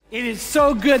It is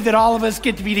so good that all of us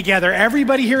get to be together.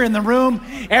 Everybody here in the room,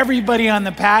 everybody on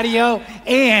the patio,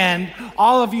 and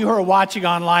all of you who are watching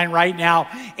online right now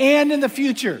and in the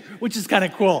future, which is kind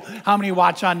of cool, how many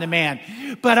watch on demand.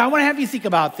 But I want to have you think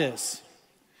about this.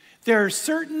 There are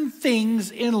certain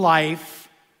things in life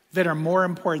that are more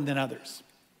important than others.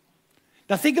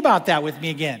 Now think about that with me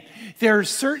again. There are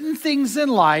certain things in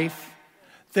life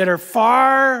that are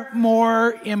far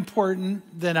more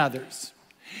important than others.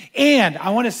 And I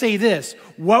want to say this,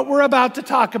 what we're about to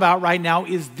talk about right now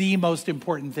is the most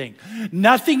important thing.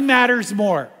 Nothing matters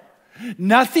more.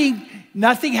 Nothing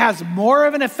has more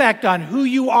of an effect on who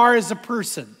you are as a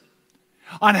person,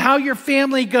 on how your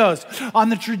family goes, on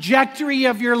the trajectory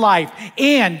of your life.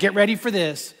 And get ready for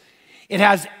this. It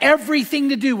has everything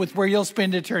to do with where you'll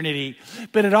spend eternity,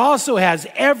 but it also has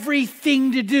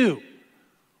everything to do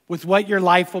with what your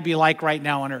life will be like right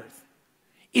now on earth.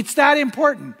 It's that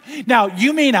important. Now,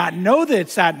 you may not know that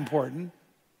it's that important,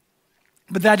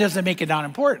 but that doesn't make it not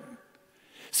important.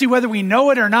 See, whether we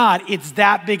know it or not, it's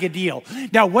that big a deal.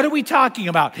 Now, what are we talking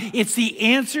about? It's the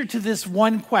answer to this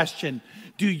one question.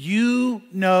 Do you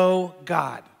know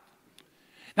God?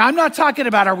 Now, I'm not talking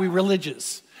about are we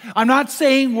religious? I'm not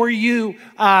saying were you,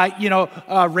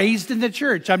 raised in the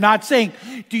church. I'm not saying,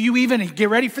 do you even, get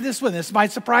ready for this one. This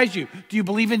might surprise you. Do you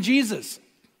believe in Jesus?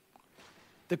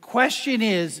 The question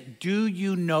is, do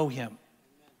you know him?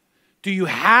 Do you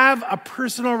have a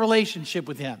personal relationship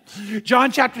with him?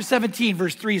 John chapter 17,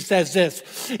 verse 3 says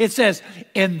this. It says,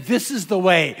 and this is the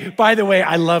way. By the way,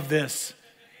 I love this.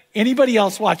 Anybody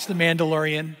else watch The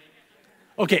Mandalorian?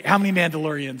 Okay, how many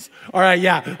Mandalorians? All right,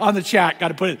 yeah, on the chat, got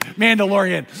to put it,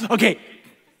 Mandalorian. Okay,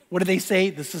 what do they say?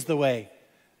 This is the way.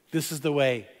 This is the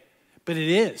way. But it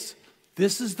is.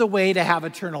 This is the way to have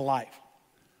eternal life.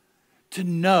 To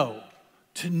know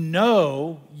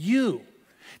you,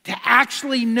 to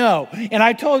actually know. And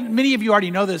I told many of you already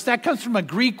know this. That comes from a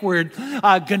Greek word,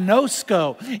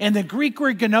 gnosko. And the Greek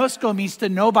word gnosko means to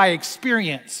know by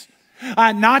experience.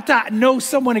 Not to know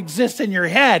someone exists in your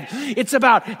head. It's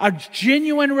about a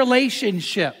genuine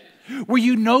relationship where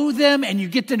you know them and you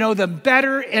get to know them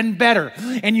better and better.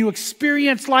 And you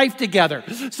experience life together.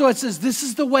 So it says this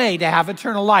is the way to have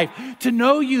eternal life. To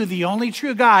know you, the only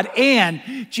true God,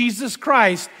 and Jesus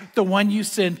Christ, the one you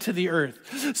sent to the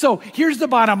earth. So here's the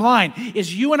bottom line,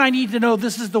 is you and I need to know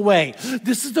this is the way.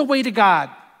 This is the way to God.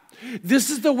 This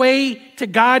is the way to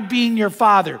God being your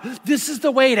Father. This is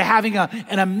the way to having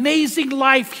an amazing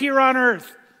life here on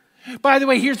earth. By the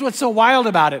way, here's what's so wild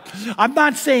about it. I'm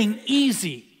not saying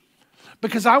easy,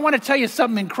 because I want to tell you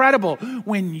something incredible.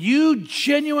 When you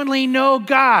genuinely know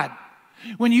God,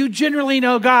 then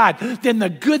the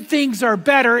good things are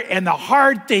better and the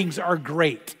hard things are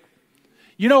great.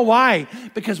 You know why?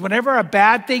 Because whenever a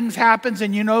bad thing happens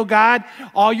and you know God,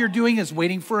 all you're doing is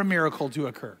waiting for a miracle to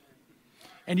occur.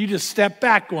 And you just step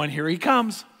back going, here he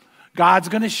comes. God's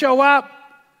going to show up.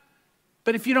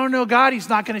 But if you don't know God, he's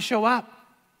not going to show up.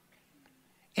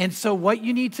 And so what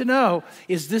you need to know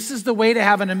is this is the way to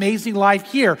have an amazing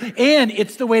life here. And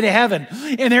it's the way to heaven.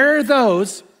 And there are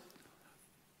those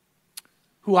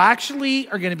who actually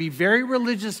are going to be very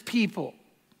religious people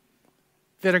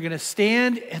that are going to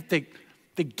stand at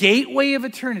the gateway of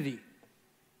eternity.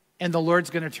 And the Lord's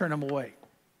going to turn them away.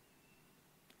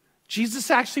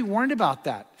 Jesus actually warned about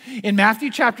that. In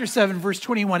Matthew chapter 7, verse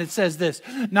 21, it says this,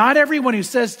 not everyone who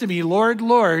says to me, Lord,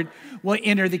 Lord, will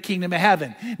enter the kingdom of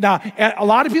heaven. Now, a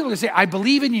lot of people are going to say, I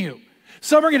believe in you.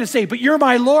 Some are going to say, but you're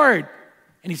my Lord.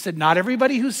 And he said, not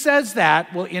everybody who says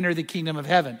that will enter the kingdom of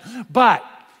heaven. But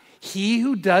he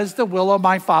who does the will of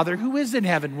my Father who is in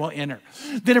heaven will enter.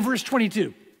 Then in verse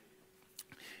 22,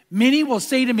 many will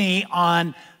say to me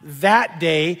on that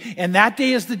day, and that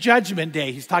day is the judgment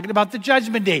day. He's talking about the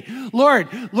judgment day. Lord,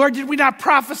 did we not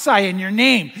prophesy in your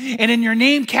name? And in your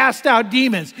name cast out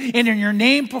demons? And in your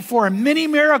name perform many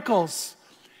miracles?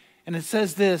 And it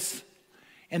says this,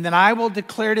 and then I will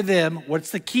declare to them, what's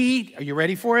the key? Are you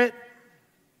ready for it?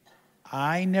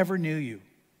 I never knew you.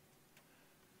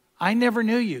 I never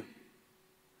knew you.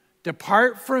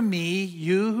 Depart from me,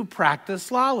 you who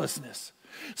practice lawlessness.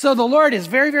 So the Lord is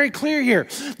very, very clear here.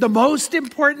 The most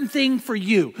important thing for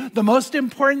you, the most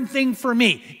important thing for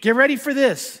me, get ready for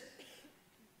this.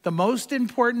 The most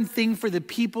important thing for the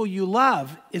people you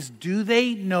love is, do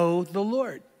they know the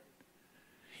Lord?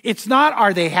 It's not,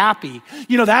 are they happy?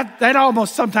 You know, that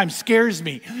almost sometimes scares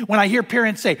me when I hear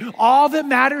parents say, all that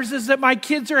matters is that my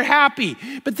kids are happy,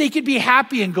 but they could be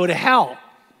happy and go to hell.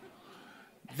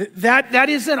 That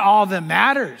isn't all that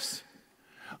matters.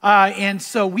 And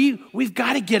so we've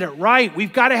got to get it right.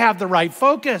 We've got to have the right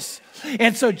focus.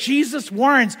 And so Jesus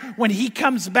warns when he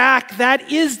comes back,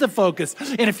 that is the focus.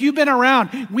 And if you've been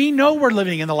around, we know we're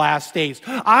living in the last days.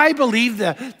 I believe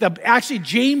actually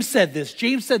James said this.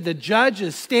 James said the judge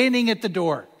is standing at the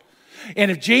door. And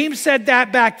if James said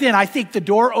that back then, I think the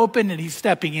door opened and he's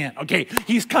stepping in. Okay,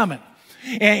 he's coming.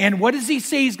 And what does he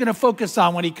say he's going to focus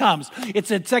on when he comes?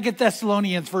 It's in 2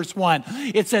 Thessalonians verse 1.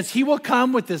 It says, he will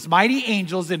come with his mighty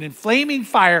angels and in flaming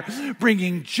fire,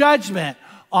 bringing judgment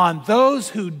on those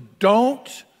who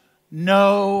don't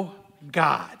know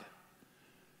God.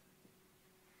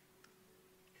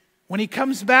 When he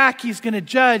comes back, he's going to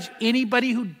judge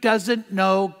anybody who doesn't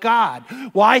know God.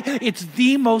 Why? It's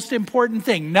the most important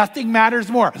thing. Nothing matters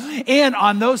more. And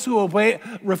on those who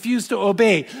refuse to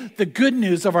obey the good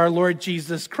news of our Lord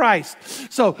Jesus Christ.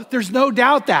 So there's no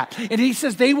doubt that. And he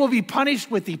says they will be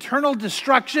punished with eternal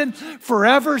destruction,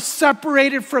 forever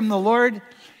separated from the Lord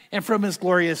and from his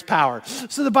glorious power.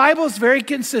 So the Bible is very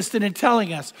consistent in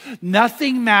telling us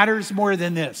nothing matters more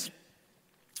than this.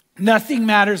 Nothing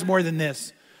matters more than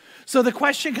this. So the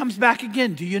question comes back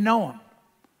again, do you know him?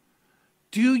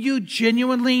 Do you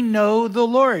genuinely know the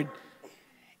Lord?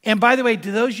 And by the way,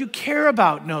 do those you care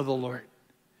about know the Lord?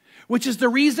 Which is the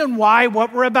reason why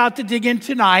what we're about to dig in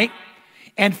tonight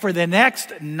and for the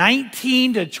next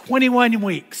 19 to 21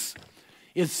 weeks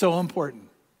is so important.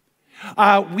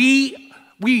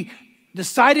 We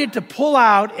decided to pull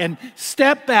out and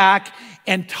step back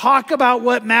and talk about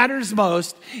what matters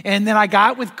most. And then I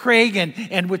got with Craig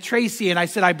and with Tracy, and I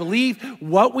said, I believe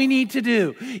what we need to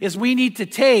do is we need to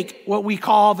take what we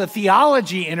call the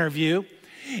theology interview,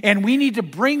 and we need to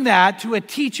bring that to a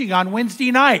teaching on Wednesday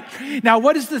night. Now,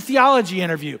 what is the theology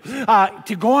interview?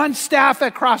 To go on staff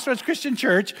at Crossroads Christian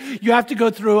Church, you have to go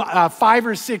through 5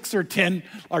 or 6 or 10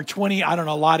 or 20, I don't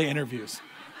know, a lot of interviews.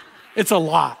 It's a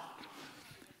lot.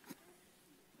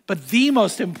 But the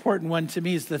most important one to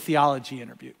me is the theology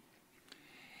interview.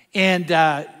 And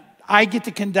I get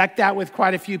to conduct that with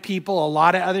quite a few people. A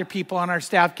lot of other people on our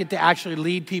staff get to actually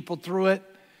lead people through it.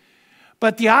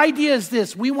 But the idea is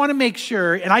this. We want to make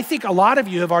sure, and I think a lot of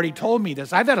you have already told me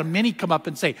this. I've had many come up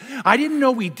and say, I didn't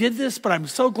know we did this, but I'm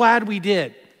so glad we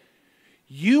did.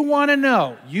 You want to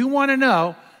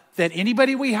know that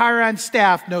anybody we hire on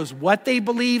staff knows what they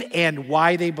believe and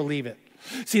why they believe it.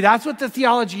 See, that's what the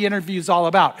theology interview is all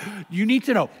about. You need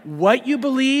to know what you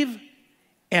believe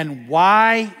and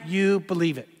why you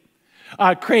believe it.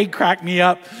 Craig cracked me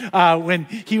up when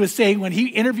he was saying when he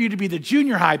interviewed to be the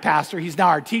junior high pastor, he's now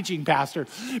our teaching pastor,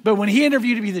 but when he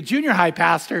interviewed to be the junior high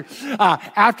pastor,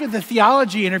 after the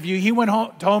theology interview, he went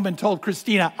home and told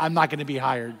Christina, I'm not going to be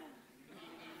hired.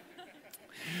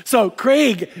 So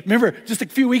Craig, remember just a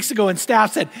few weeks ago, and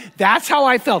staff said, that's how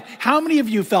I felt. How many of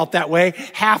you felt that way?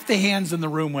 Half the hands in the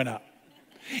room went up.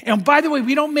 And by the way,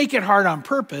 we don't make it hard on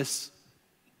purpose,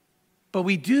 but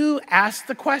we do ask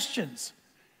the questions.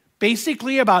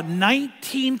 Basically about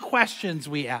 19 questions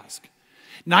we ask.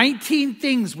 19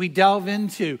 things we delve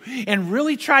into and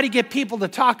really try to get people to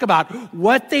talk about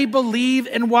what they believe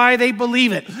and why they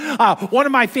believe it. One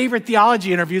of my favorite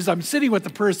theology interviews, I'm sitting with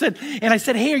the person and I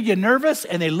said, hey, are you nervous?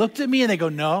 And they looked at me and they go,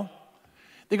 no.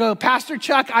 They go, Pastor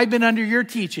Chuck, I've been under your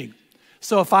teaching.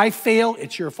 So if I fail,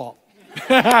 it's your fault.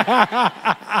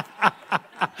 Yeah,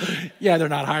 they're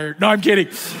not hired. No, I'm kidding.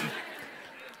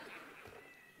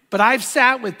 But I've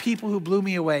sat with people who blew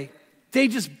me away. They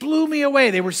just blew me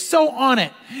away. They were so on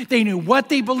it. They knew what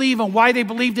they believe and why they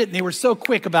believed it, and they were so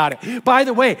quick about it. By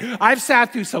the way, I've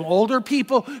sat through some older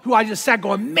people who I just sat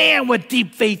going, man, what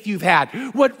deep faith you've had,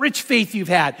 what rich faith you've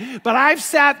had. But I've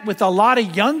sat with a lot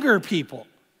of younger people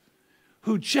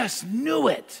who just knew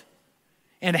it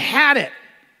and had it,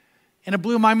 and it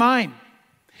blew my mind.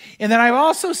 And then I've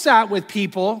also sat with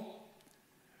people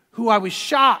who I was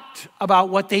shocked about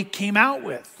what they came out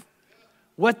with.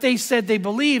 What they said they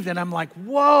believed, and I'm like,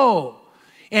 whoa.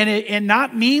 And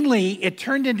not meanly, it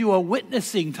turned into a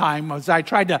witnessing time as I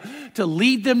tried to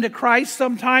lead them to Christ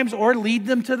sometimes or lead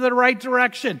them to the right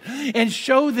direction and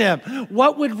show them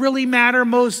what would really matter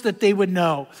most that they would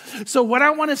know. So what I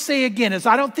want to say again is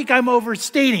I don't think I'm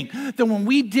overstating that when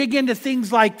we dig into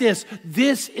things like this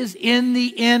is in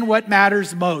the end what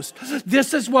matters most.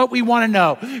 This is what we want to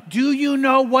know. Do you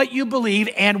know what you believe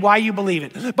and why you believe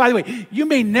it? By the way, you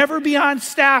may never be on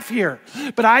staff here,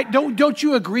 but don't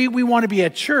you agree we want to be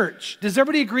a church? Does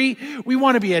everybody agree? We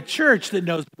want to be a church that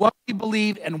knows what we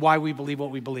believe and why we believe what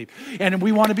we believe. And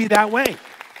we want to be that way.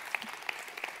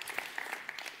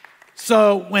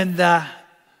 So when the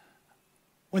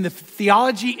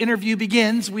theology interview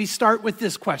begins, we start with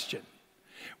this question.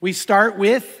 We start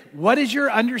with, what is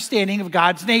your understanding of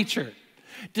God's nature?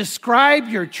 Describe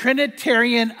your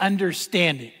Trinitarian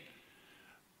understanding.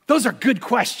 Those are good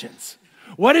questions.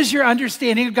 What is your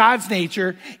understanding of God's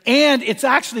nature? And it's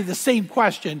actually the same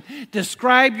question.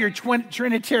 Describe your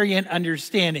Trinitarian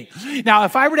understanding. Now,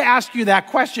 if I were to ask you that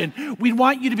question, we'd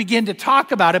want you to begin to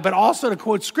talk about it, but also to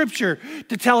quote scripture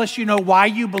to tell us, why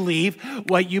you believe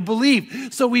what you believe.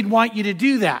 So we'd want you to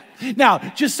do that. Now,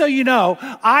 just so you know,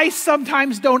 I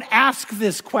sometimes don't ask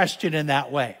this question in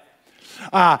that way.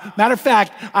 Matter of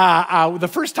fact, the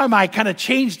first time I kind of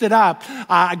changed it up,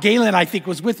 Galen, I think,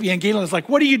 was with me, and Galen was like,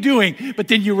 what are you doing? But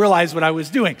then you realize what I was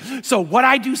doing. So what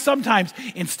I do sometimes,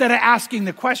 instead of asking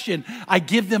the question, I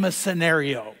give them a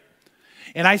scenario.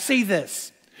 And I say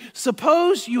this: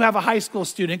 suppose you have a high school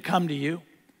student come to you,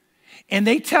 and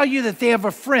they tell you that they have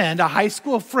a friend, a high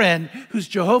school friend, who's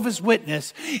Jehovah's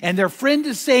Witness, and their friend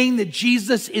is saying that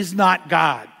Jesus is not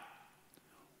God.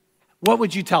 What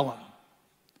would you tell them?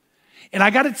 And I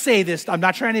got to say this, I'm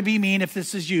not trying to be mean if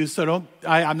this is you, so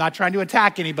I'm not trying to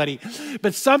attack anybody.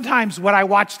 But sometimes what I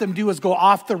watch them do is go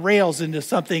off the rails into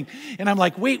something, and I'm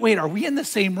like, wait, are we in the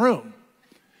same room?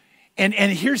 And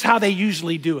here's how they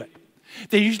usually do it.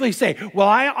 They usually say, well,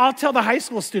 I'll tell the high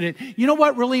school student, you know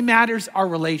what really matters are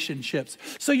relationships.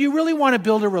 So you really want to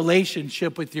build a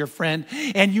relationship with your friend,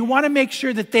 and you want to make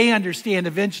sure that they understand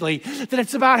eventually that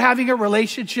it's about having a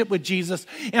relationship with Jesus.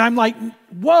 And I'm like,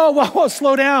 whoa,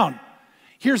 slow down.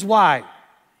 Here's why.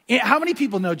 How many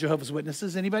people know Jehovah's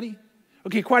Witnesses? Anybody?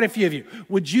 Okay, quite a few of you.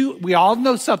 We all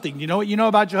know something. You know what you know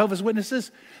about Jehovah's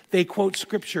Witnesses? They quote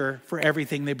scripture for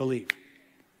everything they believe.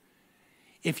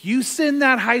 If you send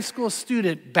that high school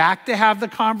student back to have the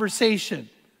conversation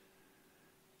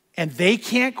and they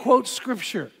can't quote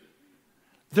scripture,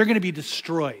 they're going to be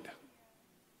destroyed.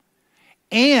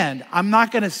 And I'm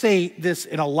not going to say this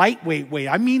in a lightweight way.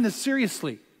 I mean this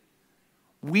seriously.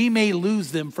 We may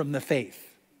lose them from the faith,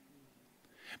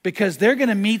 because they're going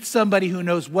to meet somebody who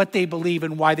knows what they believe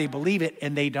and why they believe it,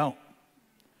 and they don't.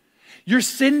 You're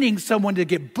sending someone to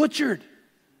get butchered,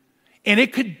 and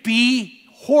it could be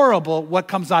horrible what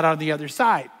comes out on the other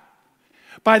side.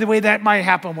 By the way, that might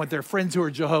happen with their friends who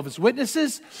are Jehovah's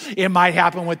Witnesses. It might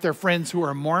happen with their friends who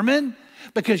are Mormon,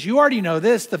 because you already know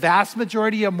this, the vast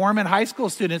majority of Mormon high school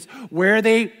students, where are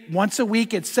they once a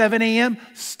week at 7 a.m.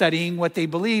 studying what they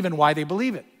believe and why they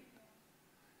believe it.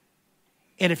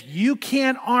 And if you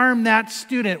can't arm that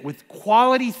student with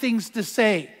quality things to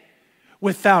say,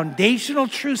 with foundational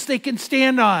truths they can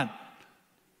stand on,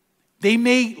 they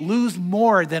may lose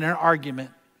more than an argument.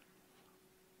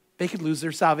 They could lose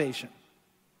their salvation.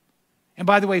 And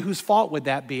by the way, whose fault would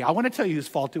that be? I want to tell you whose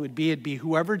fault it would be. It'd be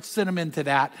whoever sent them into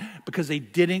that because they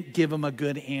didn't give them a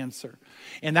good answer.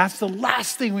 And that's the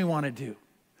last thing we want to do.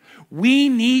 We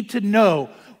need to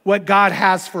know what God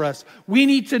has for us. We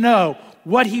need to know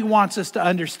what he wants us to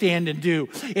understand and do.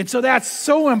 And so that's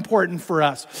so important for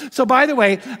us. So by the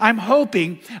way, I'm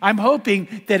hoping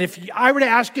that if I were to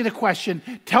ask you the question,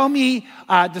 tell me,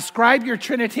 describe your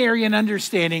Trinitarian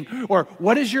understanding, or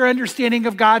what is your understanding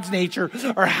of God's nature,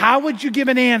 or how would you give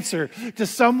an answer to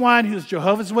someone who's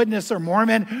Jehovah's Witness or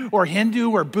Mormon or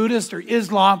Hindu or Buddhist or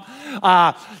Islam?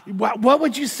 What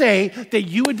would you say that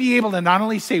you would be able to not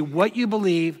only say what you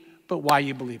believe, but why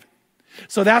you believe it?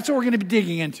 So that's what we're going to be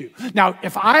digging into. Now,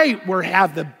 if I were to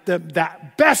have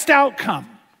that best outcome,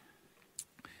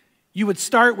 you would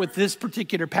start with this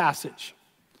particular passage.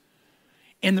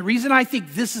 And the reason I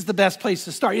think this is the best place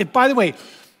to start, by the way,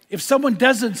 if someone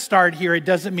doesn't start here, it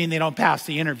doesn't mean they don't pass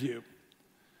the interview.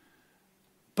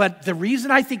 But the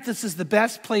reason I think this is the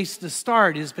best place to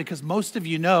start is because most of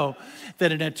you know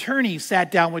that an attorney sat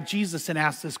down with Jesus and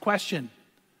asked this question: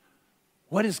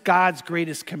 what is God's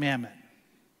greatest commandment?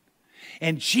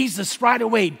 And Jesus right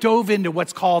away dove into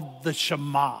what's called the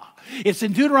Shema. It's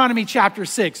in Deuteronomy chapter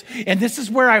 6. And this is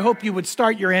where I hope you would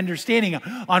start your understanding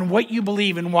on what you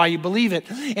believe and why you believe it.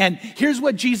 And here's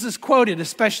what Jesus quoted,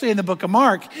 especially in the book of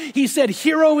Mark. He said,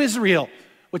 "Hear, O Israel,"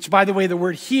 which, by the way, the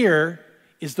word "hear"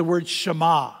 is the word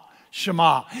Shema.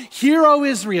 Shema. "Hear, O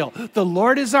Israel, the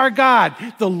Lord is our God.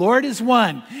 The Lord is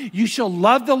one. You shall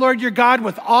love the Lord your God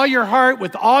with all your heart,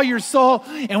 with all your soul,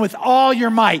 and with all your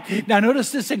might." Now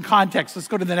notice this in context. Let's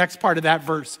go to the next part of that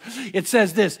verse. It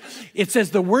says this. It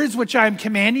says, "The words which I am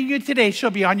commanding you today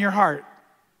shall be on your heart."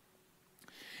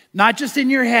 Not just in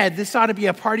your head. This ought to be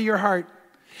a part of your heart.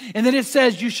 And then it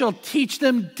says, "You shall teach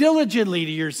them diligently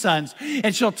to your sons,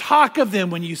 and shall talk of them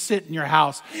when you sit in your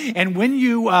house, and when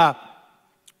you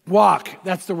Walk,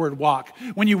 that's the word walk.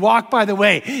 When you walk by the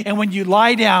way, and when you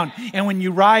lie down, and when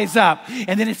you rise up.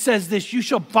 And then it says this, you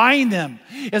shall bind them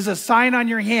as a sign on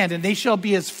your hand, and they shall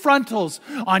be as frontals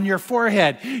on your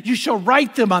forehead. You shall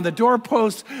write them on the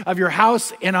doorposts of your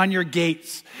house and on your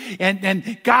gates.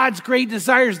 And God's great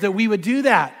desire is that we would do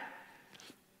that.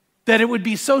 That it would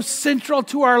be so central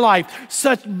to our life,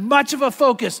 such much of a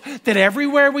focus that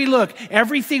everywhere we look,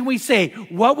 everything we say,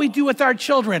 what we do with our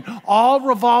children, all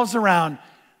revolves around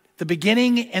the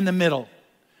beginning and the middle.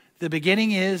 The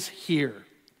beginning is here.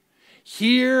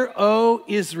 Hear, O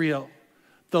Israel,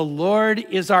 the Lord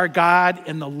is our God,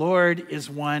 and the Lord is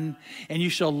one. And you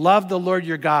shall love the Lord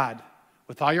your God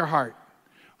with all your heart,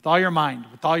 with all your mind,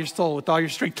 with all your soul, with all your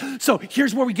strength. So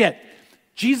here's where we get.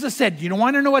 Jesus said, you don't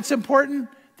want to know what's important?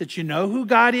 That you know who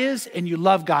God is and you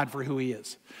love God for who he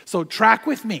is. So track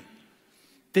with me.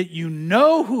 That you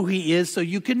know who he is so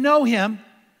you can know him,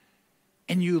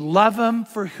 and you love him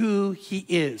for who he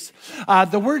is.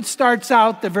 The word starts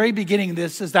out, the very beginning of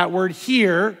this is that word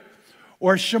hear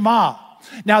or Shema.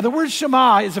 Now the word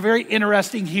Shema is a very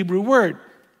interesting Hebrew word.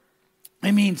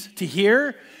 It means to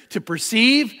hear, to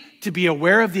perceive, to be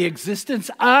aware of the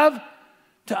existence of,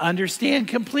 to understand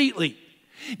completely.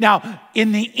 Now,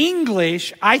 in the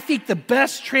English, I think the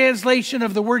best translation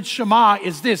of the word Shema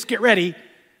is this. Get ready.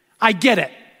 I get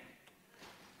it.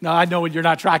 No, I know when you're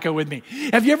not tracking with me.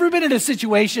 Have you ever been in a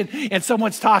situation and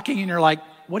someone's talking and you're like,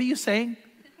 what are you saying?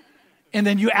 And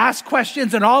then you ask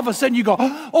questions and all of a sudden you go,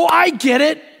 oh, I get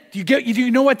it. Do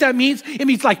you know what that means? It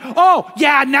means like, oh,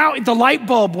 yeah, now the light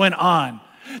bulb went on.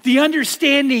 The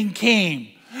understanding came.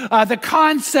 The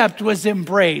concept was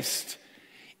embraced.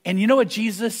 And you know what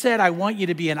Jesus said? I want you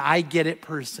to be an I get it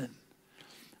person.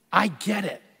 I get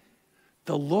it.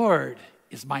 The Lord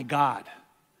is my God.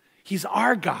 He's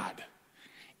our God.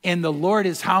 And the Lord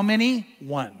is how many?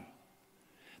 One.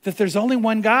 That there's only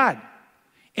one God.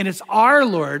 And it's our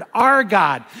Lord, our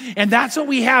God. And that's what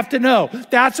we have to know.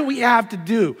 That's what we have to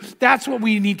do. That's what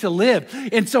we need to live.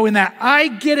 And so in that I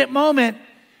get it moment,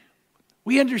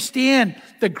 we understand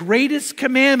the greatest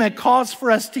commandment calls for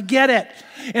us to get it.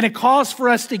 And it calls for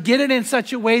us to get it in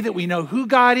such a way that we know who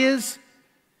God is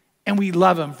and we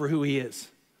love him for who he is.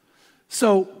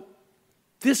 So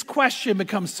this question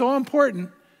becomes so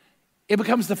important. It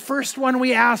becomes the first one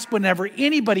we ask whenever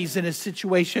anybody's in a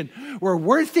situation where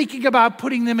we're thinking about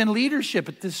putting them in leadership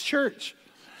at this church.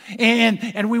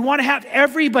 And we want to have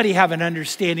everybody have an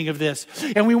understanding of this.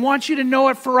 And we want you to know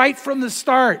it right from the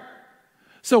start.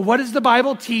 So what does the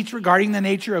Bible teach regarding the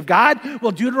nature of God?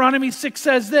 Well, Deuteronomy 6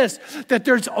 says this, that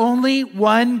there's only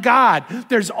one God.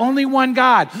 There's only one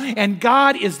God. And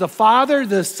God is the Father,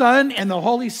 the Son, and the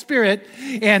Holy Spirit.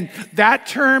 And that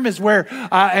term is where,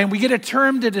 and we get a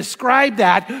term to describe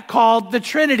that called the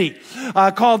Trinity.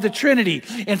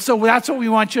 And so that's what we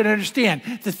want you to understand.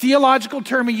 The theological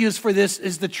term we use for this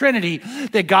is the Trinity,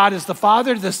 that God is the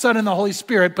Father, the Son, and the Holy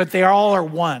Spirit, but they all are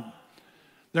one.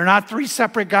 They're not three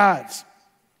separate gods.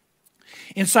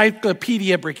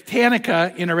 Encyclopedia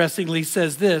Britannica, interestingly,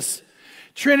 says this: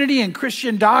 Trinity in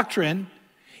Christian doctrine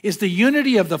is the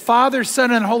unity of the Father,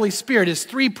 Son, and Holy Spirit as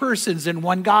three persons in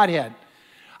one Godhead.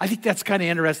 I think that's kind of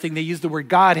interesting. They use the word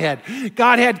Godhead.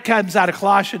 Godhead comes out of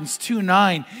Colossians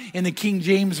 2:9 in the King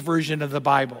James Version of the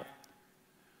Bible.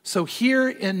 So hear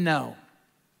and know.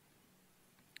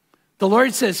 The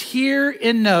Lord says, hear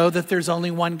and know that there's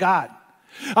only one God.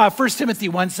 1 Timothy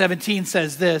 1:17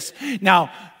 says this, now,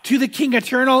 to the King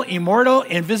eternal, immortal,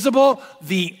 invisible,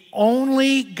 the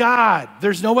only God.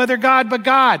 There's no other God but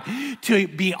God. To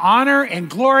be honor and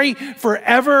glory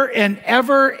forever and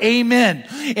ever. Amen.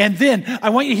 And then I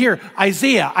want you to hear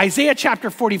Isaiah chapter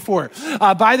 44.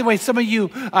 By the way, some of you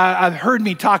have heard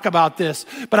me talk about this,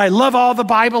 but I love all the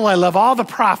Bible. I love all the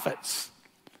prophets.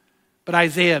 But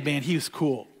Isaiah, man, he was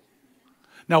cool.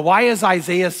 Now, why is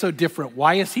Isaiah so different?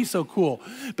 Why is he so cool?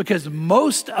 Because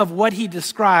most of what he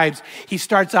describes, he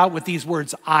starts out with these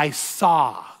words, I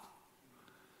saw.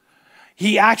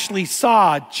 He actually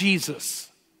saw Jesus.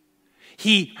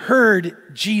 He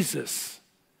heard Jesus.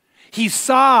 He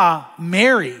saw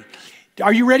Mary.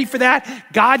 Are you ready for that?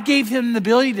 God gave him the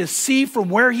ability to see from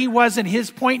where he was in his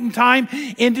point in time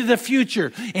into the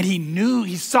future. And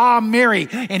he saw Mary,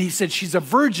 and he said, she's a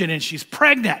virgin and she's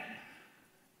pregnant.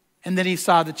 And then he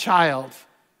saw the child.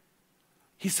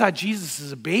 He saw Jesus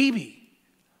as a baby,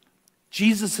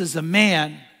 Jesus as a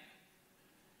man,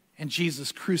 and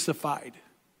Jesus crucified.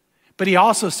 But he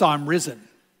also saw him risen,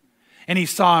 and he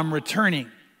saw him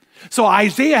returning. So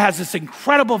Isaiah has this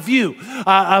incredible view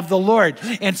of the Lord.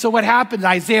 And so what happened,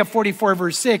 Isaiah 44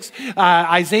 verse 6,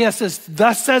 Isaiah says,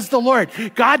 thus says the Lord.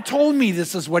 God told me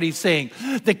this is what he's saying.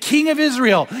 The King of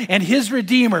Israel and his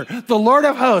Redeemer, the Lord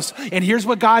of hosts. And here's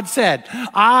what God said.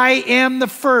 I am the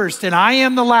first and I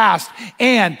am the last.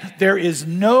 And there is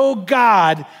no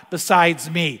God besides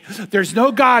me. There's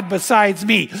no God besides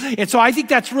me. And so I think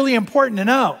that's really important to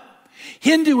know.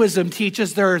 Hinduism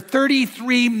teaches there are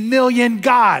 33 million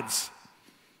gods.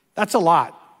 That's a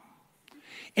lot.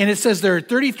 And it says there are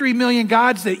 33 million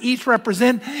gods that each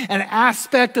represent an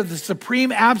aspect of the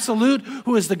supreme absolute,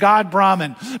 who is the God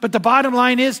Brahman. But the bottom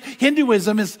line is,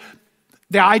 Hinduism is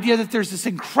the idea that there's this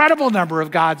incredible number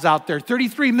of gods out there,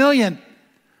 33 million.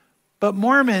 But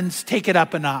Mormons take it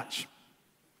up a notch.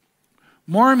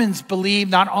 Mormons believe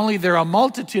not only there are a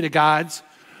multitude of gods,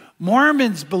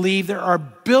 Mormons believe there are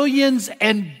billions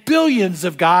and billions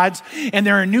of gods, and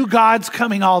there are new gods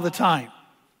coming all the time.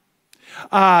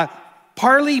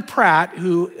 Parley Pratt,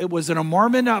 who was a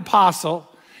Mormon apostle,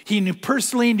 he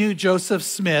personally knew Joseph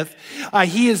Smith.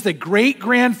 He is the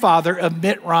great-grandfather of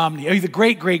Mitt Romney, or the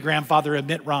great-great-grandfather of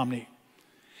Mitt Romney.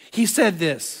 He said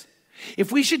this,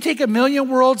 if we should take 1 million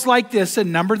worlds like this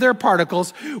and number their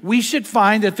particles, we should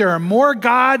find that there are more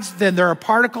gods than there are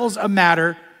particles of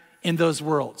matter in those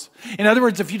worlds. In other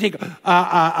words, if you take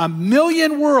a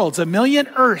million worlds, 1 million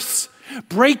Earths,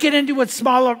 break it into its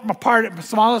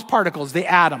smallest particles, the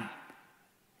atom.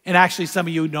 And actually, some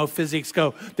of you know physics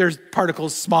go, there's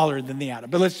particles smaller than the atom.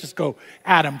 But let's just go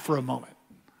atom for a moment.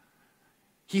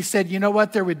 He said, you know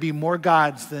what? There would be more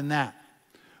gods than that.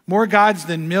 More gods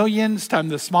than millions times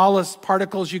the smallest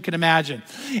particles you can imagine.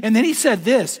 And then he said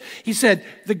this. He said,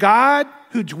 the God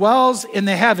who dwells in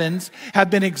the heavens have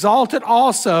been exalted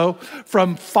also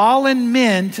from fallen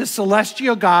men to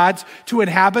celestial gods to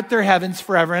inhabit their heavens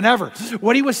forever and ever.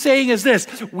 What he was saying is this.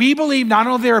 We believe not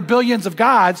only there are billions of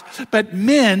gods, but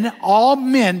men, all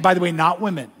men, by the way, not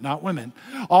women,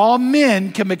 all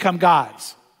men can become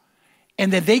gods.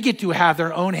 And that they get to have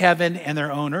their own heaven and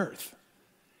their own earth.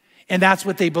 And that's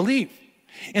what they believe.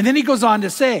 And then he goes on to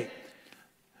say,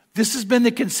 this has been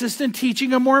the consistent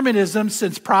teaching of Mormonism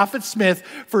since Prophet Smith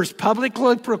first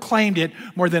publicly proclaimed it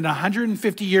more than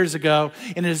 150 years ago,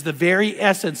 and it is the very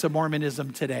essence of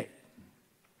Mormonism today.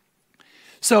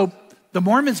 So the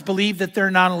Mormons believe that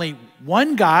they're not only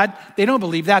one God, they don't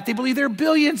believe that. They believe there are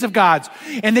billions of gods,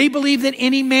 and they believe that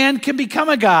any man can become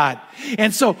a God.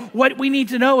 And so what we need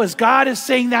to know is God is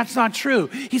saying that's not true.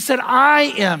 He said,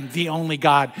 I am the only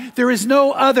God. There is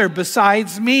no other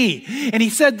besides me. And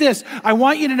he said this, I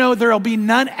want you to know there will be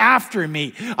none after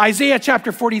me. Isaiah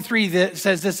chapter 43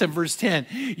 says this in verse 10.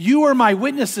 You are my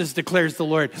witnesses, declares the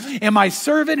Lord, and my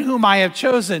servant whom I have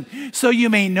chosen, so you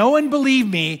may know and believe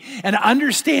me and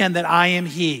understand that I am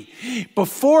he.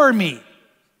 Before me,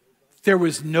 there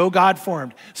was no God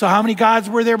formed. So how many gods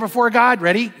were there before God?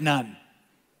 Ready? None.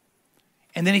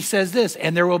 And then he says this,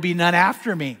 and there will be none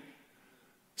after me.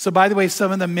 So by the way,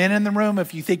 some of the men in the room,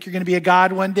 if you think you're going to be a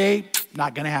God one day,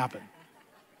 not going to happen.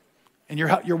 And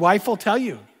your wife will tell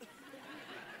you.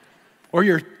 Or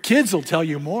your kids will tell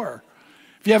you more.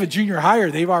 If you have a junior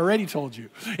higher, they've already told you.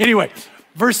 Anyway,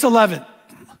 verse 11.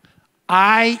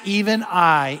 Even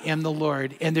I am the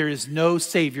Lord, and there is no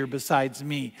Savior besides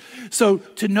me. So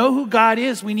to know who God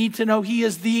is, we need to know he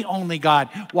is the only God.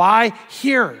 Why?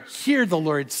 Hear, the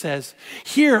Lord says.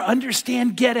 Hear,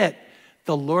 understand, get it.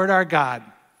 The Lord our God,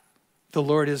 the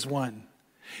Lord is one.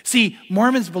 See,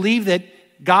 Mormons believe that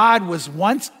God was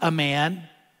once a man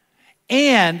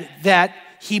and that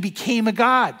he became a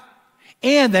God.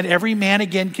 And that every man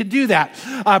again could do that.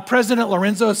 President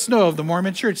Lorenzo Snow of the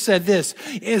Mormon Church said this,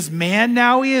 as man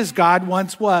now is, God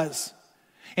once was.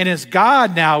 And as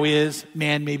God now is,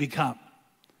 man may become.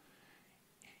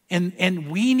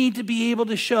 And we need to be able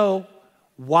to show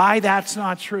why that's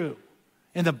not true.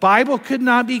 And the Bible could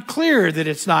not be clearer that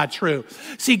it's not true.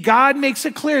 See, God makes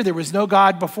it clear there was no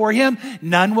God before him.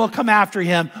 None will come after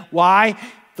him. Why?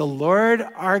 The Lord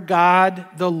our God,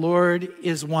 the Lord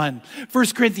is one. 1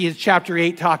 Corinthians chapter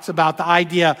 8 talks about the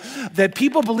idea that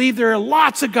people believe there are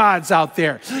lots of gods out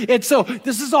there. And so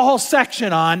this is a whole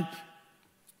section on,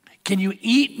 can you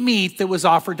eat meat that was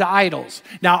offered to idols?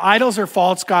 Now, idols are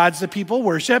false gods that people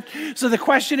worship. So the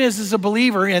question is, as a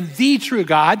believer in the true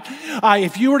God,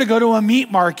 if you were to go to a meat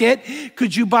market,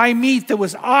 could you buy meat that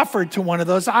was offered to one of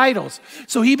those idols?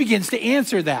 So he begins to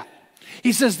answer that.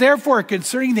 He says, therefore,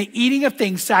 concerning the eating of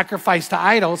things sacrificed to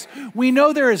idols, we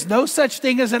know there is no such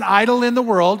thing as an idol in the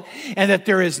world, and that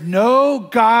there is no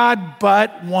God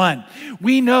but one.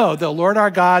 We know the Lord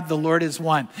our God, the Lord is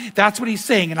one. That's what he's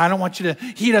saying, and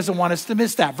he doesn't want us to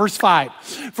miss that. Verse 5,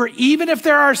 for even if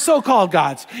there are so-called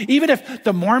gods, even if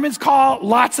the Mormons call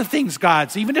lots of things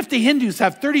gods, even if the Hindus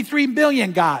have 33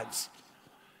 billion gods,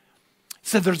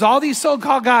 so there's all these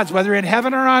so-called gods, whether in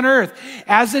heaven or on earth,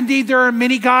 as indeed there are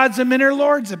many gods and many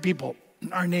lords that people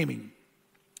are naming.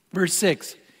 Verse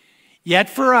 6,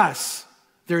 yet for us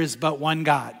there is but one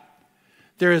God.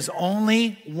 There is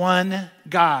only one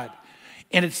God,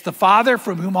 and it's the Father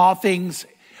from whom all things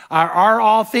are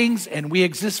all things, and we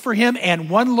exist for him, and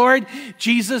one Lord,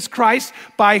 Jesus Christ,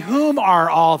 by whom are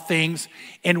all things,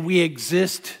 and we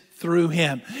exist through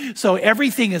him. So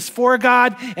everything is for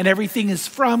God and everything is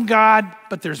from God,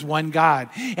 but there's one God.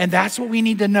 And that's what we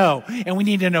need to know. And we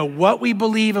need to know what we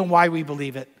believe and why we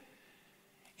believe it.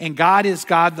 And God is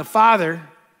God the Father,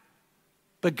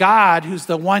 but God, who's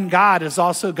the one God, is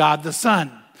also God the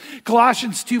Son.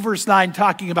 Colossians 2 verse 9,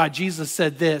 talking about Jesus,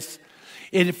 said this,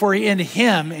 for in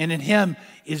him, and in him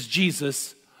is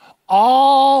Jesus,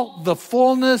 all the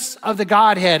fullness of the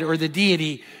Godhead or the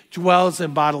deity dwells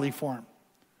in bodily form.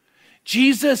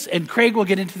 Jesus, and Craig will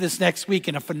get into this next week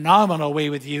in a phenomenal way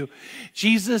with you,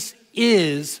 Jesus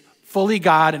is fully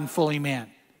God and fully man.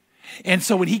 And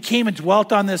so when he came and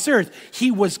dwelt on this earth,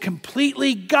 he was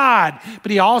completely God,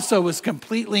 but he also was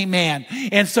completely man.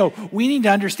 And so we need to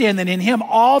understand that in him,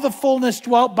 all the fullness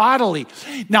dwelt bodily.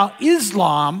 Now,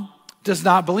 Islam does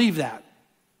not believe that.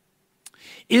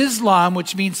 Islam,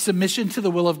 which means submission to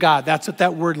the will of God, that's what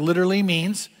that word literally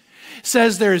means,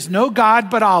 says there is no God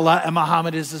but Allah and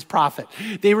Muhammad is his prophet.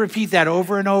 They repeat that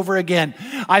over and over again.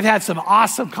 I've had some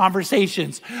awesome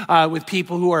conversations with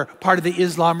people who are part of the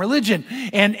Islam religion.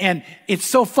 And it's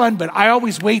so fun, but I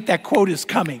always wait, that quote is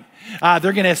coming.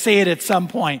 They're going to say it at some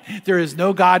point. There is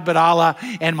no God but Allah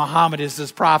and Muhammad is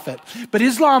his prophet. But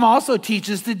Islam also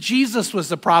teaches that Jesus was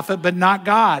the prophet, but not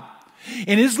God.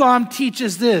 And Islam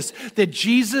teaches this, that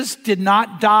Jesus did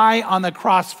not die on the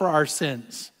cross for our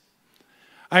sins.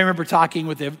 I remember talking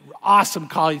with an awesome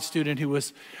college student who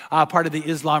was part of the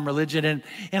Islam religion.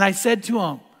 And I said to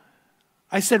him,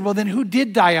 well, then who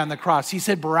did die on the cross? He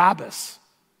said, Barabbas.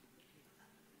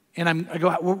 And I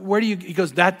go, where do you, he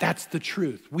goes, that's the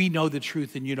truth. We know the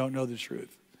truth and you don't know the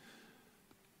truth.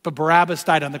 But Barabbas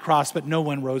died on the cross, but no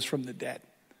one rose from the dead.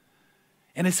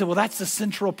 And I said, well, that's the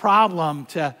central problem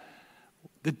to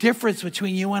the difference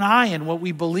between you and I and what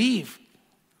we believe.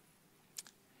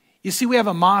 You see, we have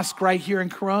a mosque right here in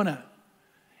Corona,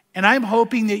 and I'm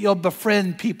hoping that you'll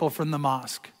befriend people from the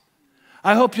mosque.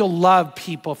 I hope you'll love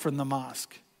people from the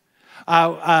mosque.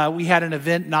 We had an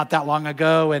event not that long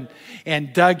ago,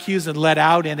 and Doug Hughes had led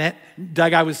out in it.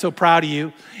 Doug, I was so proud of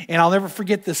you. And I'll never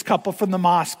forget, this couple from the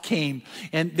mosque came,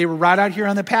 and they were right out here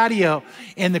on the patio.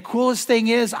 And the coolest thing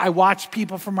is, I watched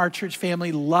people from our church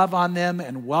family love on them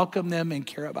and welcome them and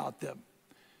care about them.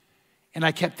 And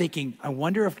I kept thinking, I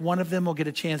wonder if one of them will get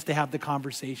a chance to have the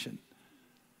conversation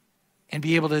and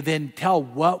be able to then tell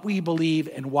what we believe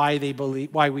and why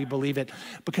we believe it.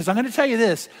 Because I'm going to tell you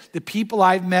this, the people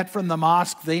I've met from the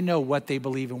mosque, they know what they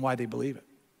believe and why they believe it.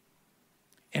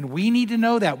 And we need to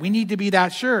know that. We need to be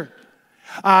that sure.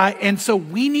 And so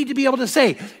we need to be able to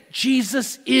say,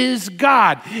 Jesus is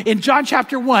God. In John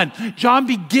chapter 1, John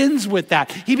begins with that.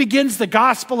 He begins the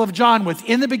Gospel of John with,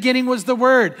 in the beginning was the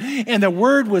Word, and the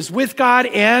Word was with God,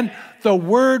 and the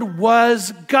Word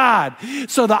was God.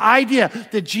 So the idea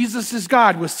that Jesus is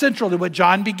God was central to what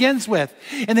John begins with.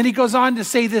 And then he goes on to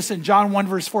say this in John 1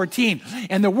 verse 14,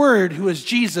 and the Word, who is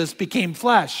Jesus, became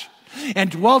flesh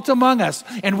and dwelt among us,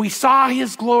 and we saw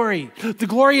his glory. The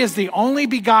glory is the only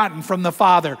begotten from the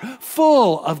Father,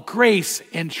 full of grace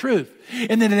and truth.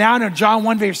 And then down in John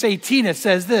 1 verse 18, it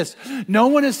says this, no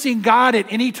one has seen God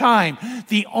at any time.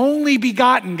 The only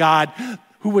begotten God,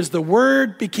 who was the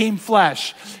Word, became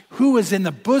flesh, who is in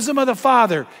the bosom of the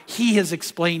Father, he has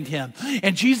explained him.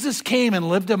 And Jesus came and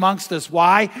lived amongst us.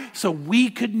 Why? So we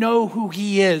could know who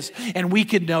he is, and we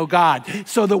could know God.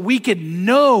 So that we could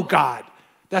know God.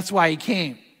 That's why he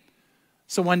came.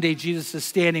 So one day Jesus is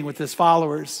standing with his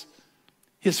followers,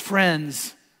 his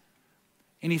friends,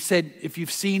 and he said, if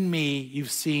you've seen me,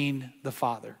 you've seen the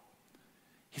Father.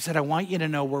 He said, I want you to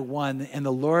know we're one, and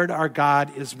the Lord our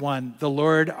God is one. The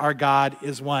Lord our God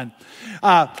is one.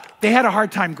 They had a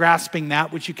hard time grasping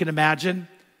that, which you can imagine.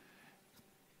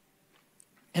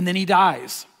 And then he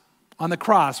dies on the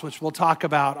cross, which we'll talk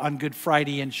about on Good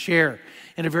Friday and share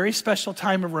in a very special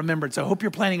time of remembrance. I hope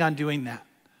you're planning on doing that.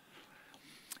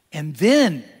 And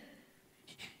then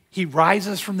He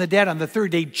rises from the dead on the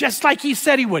third day, just like he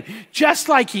said he would, just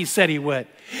like he said he would.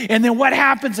 And then what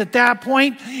happens at that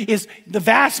point is the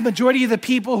vast majority of the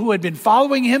people who had been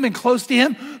following him and close to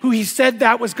him, who he said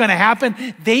that was going to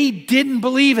happen, they didn't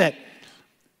believe it.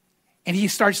 And he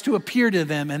starts to appear to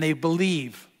them, and they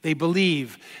believe.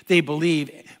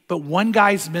 But one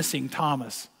guy's missing,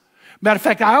 Thomas. Matter of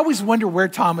fact, I always wonder where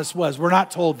Thomas was. We're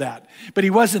not told that, but he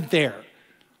wasn't there.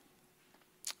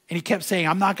 And he kept saying,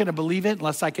 I'm not going to believe it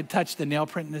unless I can touch the nail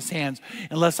print in his hands,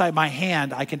 unless I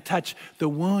can touch the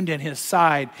wound in his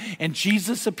side. And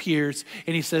Jesus appears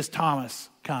and he says, Thomas,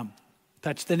 come,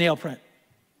 touch the nail print.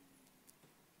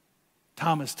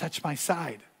 Thomas, touch my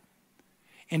side.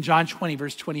 In John 20,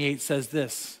 verse 28 says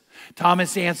this,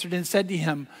 Thomas answered and said to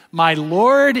him, my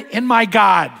Lord and my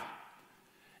God.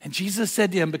 And Jesus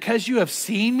said to him, because you have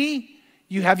seen me,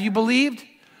 have you believed?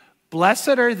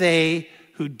 Blessed are they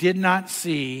who did not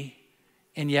see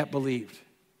and yet believed.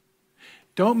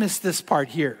 Don't miss this part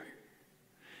here.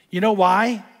 You know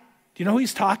why? Do you know who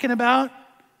he's talking about?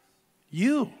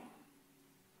 You.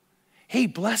 Hey,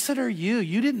 blessed are you.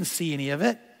 You didn't see any of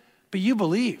it, but you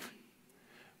believe.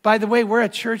 By the way, we're a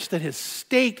church that has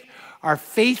staked our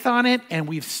faith on it, and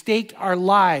we've staked our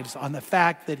lives on the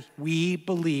fact that we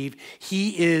believe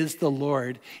he is the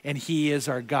Lord and he is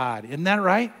our God. Isn't that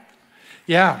right?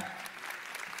 Yeah.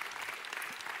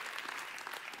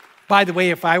 By the way,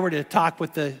 if I were to talk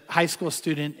with the high school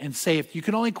student and say, if you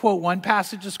can only quote one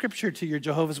passage of scripture to your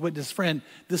Jehovah's Witness friend,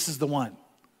 this is the one.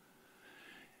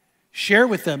 Share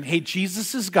with them, hey,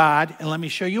 Jesus is God, and let me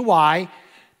show you why.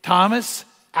 Thomas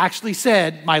actually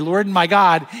said, my Lord and my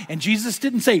God, and Jesus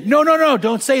didn't say, no,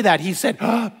 don't say that. He said,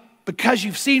 because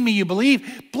you've seen me, you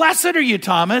believe. Blessed are you,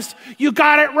 Thomas. You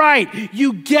got it right.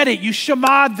 You get it. You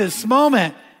shamad this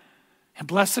moment. And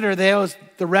blessed are those,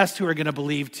 the rest who are going to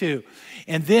believe too.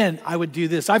 And then I would do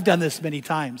this. I've done this many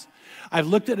times. I've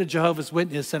looked at a Jehovah's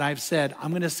Witness and I've said,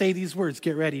 I'm going to say these words.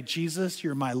 Get ready. Jesus,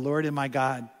 you're my Lord and my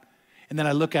God. And then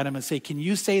I look at him and say, can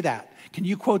you say that? Can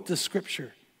you quote the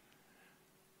scripture?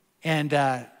 And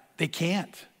they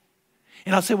can't.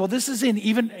 And I'll say, well, this is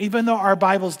even though our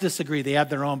Bibles disagree, they have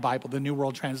their own Bible, the New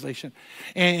World Translation.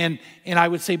 And I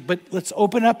would say, but let's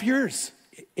open up yours.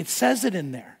 It says it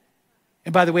in there.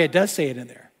 And by the way, it does say it in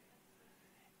there.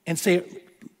 And say,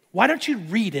 why don't you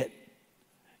read it?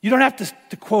 You don't have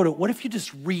to quote it. What if you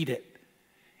just read it?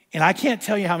 And I can't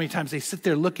tell you how many times they sit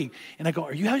there looking, and I go,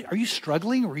 are you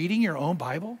struggling reading your own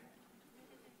Bible?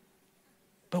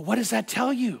 But what does that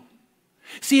tell you?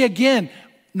 See, again,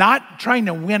 not trying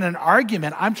to win an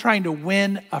argument. I'm trying to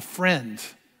win a friend.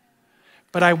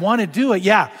 But I want to do it.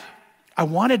 Yeah, I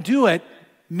want to do it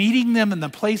meeting them in the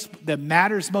place that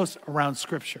matters most around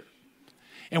Scripture.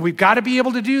 And we've got to be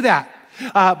able to do that.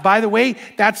 By the way,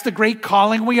 that's the great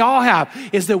calling we all have,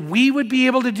 is that we would be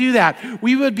able to do that.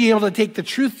 We would be able to take the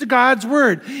truth to God's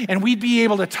word, and we'd be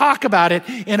able to talk about it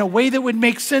in a way that would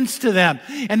make sense to them.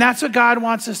 And that's what God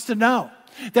wants us to know.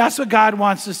 That's what God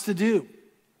wants us to do.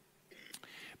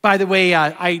 By the way,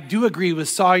 I do agree with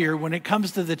Sawyer. When it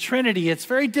comes to the Trinity, it's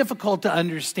very difficult to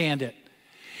understand it.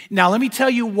 Now, let me tell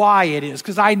you why it is,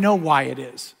 because I know why it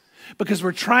is. Because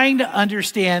we're trying to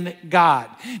understand God.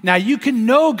 Now, you can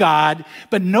know God,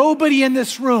 but nobody in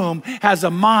this room has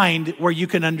a mind where you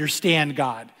can understand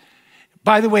God.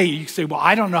 By the way, you say, well,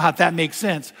 I don't know how that makes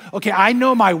sense. Okay, I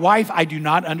know my wife, I do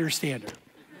not understand her.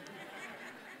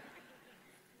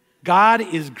 God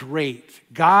is great.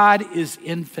 God is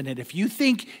infinite.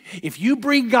 If you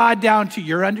bring God down to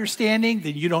your understanding,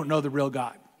 then you don't know the real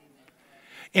God.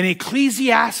 In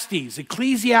Ecclesiastes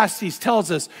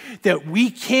tells us that we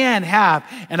can have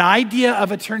an idea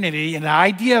of eternity, an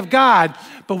idea of God,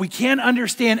 but we can't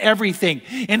understand everything.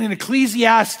 And in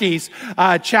Ecclesiastes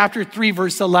chapter 3,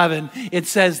 verse 11, it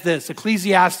says this,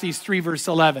 Ecclesiastes 3, verse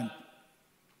 11.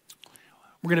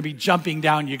 We're going to be jumping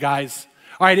down, you guys.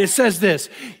 All right, it says this.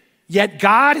 Yet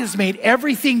God has made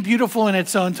everything beautiful in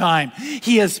its own time.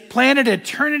 He has planted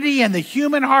eternity in the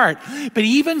human heart. But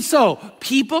even so,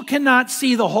 people cannot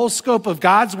see the whole scope of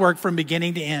God's work from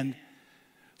beginning to end.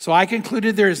 So I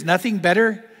concluded there is nothing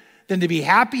better than to be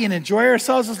happy and enjoy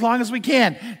ourselves as long as we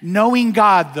can. Knowing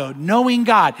God, though. Knowing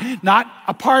God. Not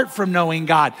apart from knowing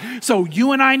God. So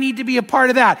you and I need to be a part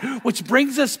of that. Which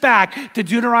brings us back to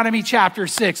Deuteronomy chapter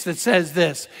 6 that says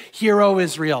this. Hear, O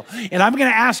Israel. And I'm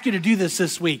going to ask you to do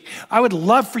this week. I would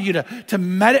love for you to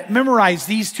memorize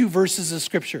these two verses of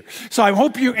Scripture. So I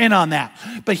hope you're in on that.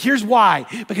 But here's why.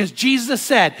 Because Jesus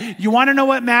said, you want to know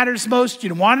what matters most? You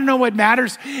don't want to know what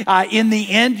matters in the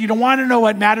end? You don't want to know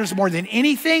what matters more than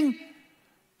anything?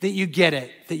 That you get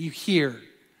it, that you hear,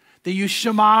 That you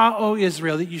shema, O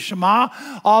Israel, that you shema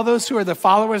all those who are the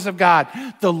followers of God.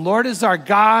 The Lord is our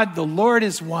God, the Lord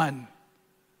is one.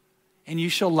 And you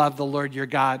shall love the Lord your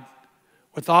God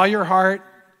with all your heart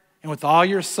and with all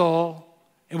your soul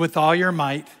and with all your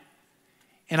might.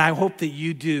 And I hope that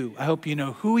you do. I hope you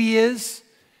know who he is,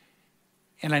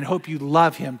 and I hope you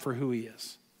love him for who he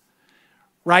is.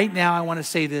 Right now, I want to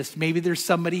say this. Maybe there's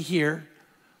somebody here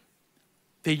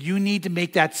that you need to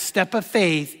make that step of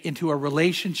faith into a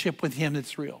relationship with him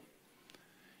that's real.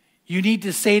 You need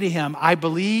to say to him, I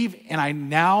believe, and I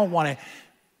now want to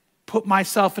put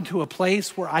myself into a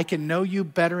place where I can know you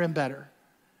better and better.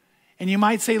 And you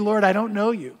might say, Lord, I don't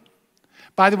know you.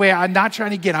 By the way, I'm not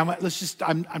trying to get,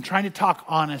 I'm trying to talk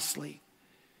honestly.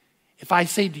 If I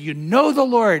say, do you know the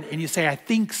Lord? And you say, I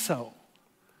think so.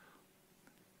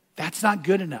 That's not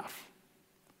good enough.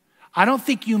 I don't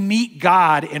think you meet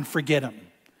God and forget him.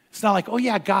 It's not like, oh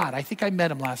yeah, God, I think I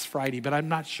met him last Friday, but I'm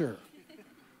not sure.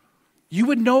 You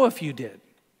would know if you did.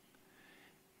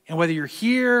 And whether you're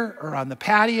here or on the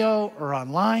patio or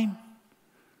online,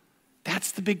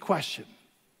 that's the big question.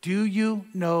 Do you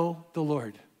know the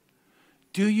Lord?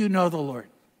 Do you know the Lord?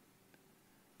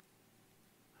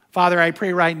 Father, I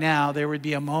pray right now there would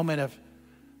be a moment of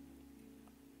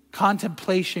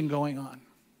contemplation going on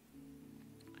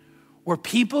where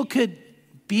people could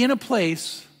be in a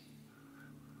place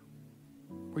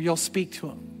where you'll speak to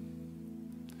them.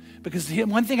 Because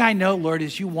one thing I know, Lord,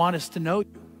 is you want us to know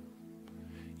you.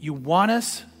 You want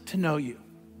us to know you.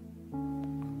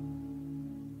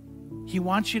 He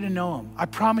wants you to know him. I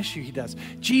promise you he does.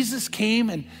 Jesus came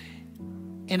and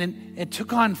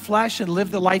took on flesh and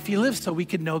lived the life he lived so we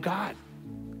could know God.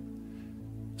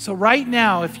 So right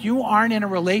now, if you aren't in a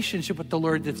relationship with the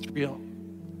Lord that's real,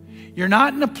 you're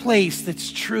not in a place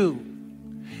that's true,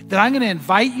 then I'm going to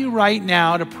invite you right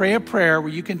now to pray a prayer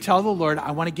where you can tell the Lord,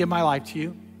 I want to give my life to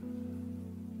you.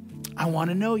 I want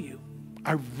to know you.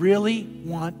 I really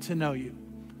want to know you.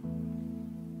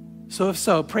 So if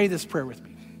so, pray this prayer with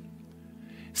me.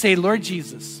 Say, Lord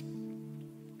Jesus,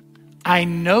 I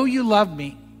know you love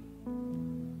me,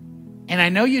 and I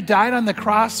know you died on the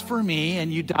cross for me,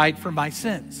 and you died for my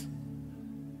sins.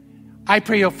 I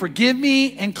pray you'll forgive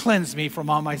me and cleanse me from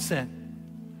all my sin.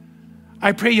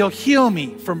 I pray you'll heal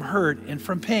me from hurt and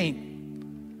from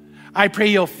pain. I pray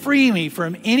you'll free me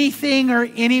from anything or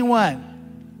anyone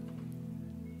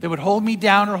that would hold me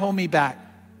down or hold me back.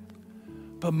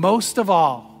 But most of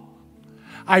all,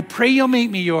 I pray you'll make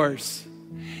me yours.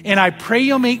 And I pray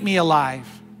you'll make me alive.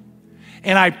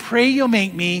 And I pray you'll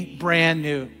make me brand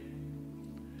new.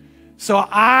 So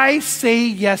I say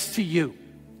yes to you.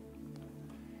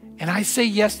 And I say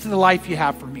yes to the life you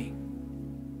have for me.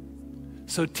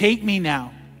 So take me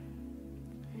now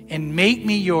and make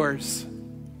me yours.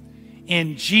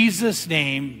 In Jesus'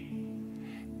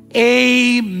 name,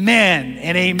 amen.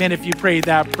 And amen if you prayed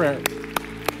that prayer.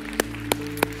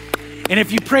 And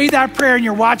if you prayed that prayer and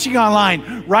you're watching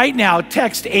online right now,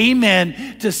 text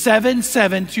amen to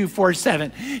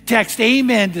 77247. Text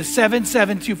amen to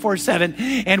 77247.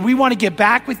 And we want to get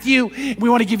back with you. We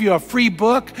want to give you a free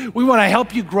book. We want to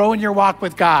help you grow in your walk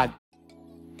with God.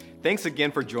 Thanks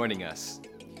again for joining us.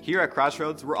 Here at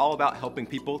Crossroads, we're all about helping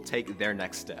people take their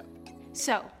next step.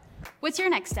 So, what's your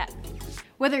next step?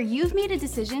 Whether you've made a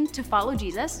decision to follow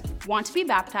Jesus, want to be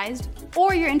baptized,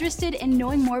 or you're interested in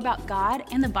knowing more about God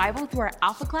and the Bible through our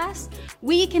Alpha class,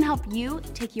 we can help you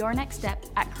take your next step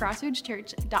at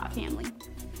crossroadschurch.family.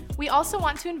 We also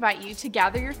want to invite you to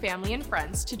gather your family and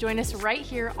friends to join us right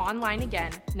here online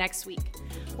again next week.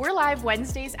 We're live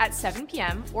Wednesdays at 7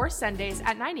 p.m. or Sundays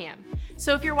at 9 a.m.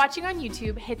 So if you're watching on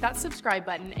YouTube, hit that subscribe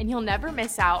button and you'll never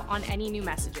miss out on any new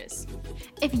messages.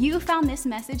 If you found this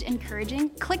message encouraging,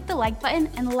 click the like button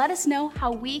and let us know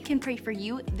how we can pray for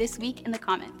you this week in the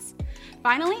comments.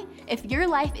 Finally, if your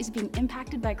life is being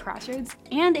impacted by Crossroads,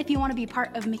 and if you want to be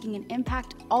part of making an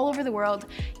impact all over the world,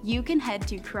 you can head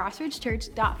to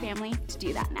crossroadschurch.family to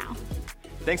do that now.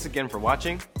 Thanks again for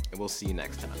watching, and we'll see you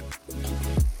next time.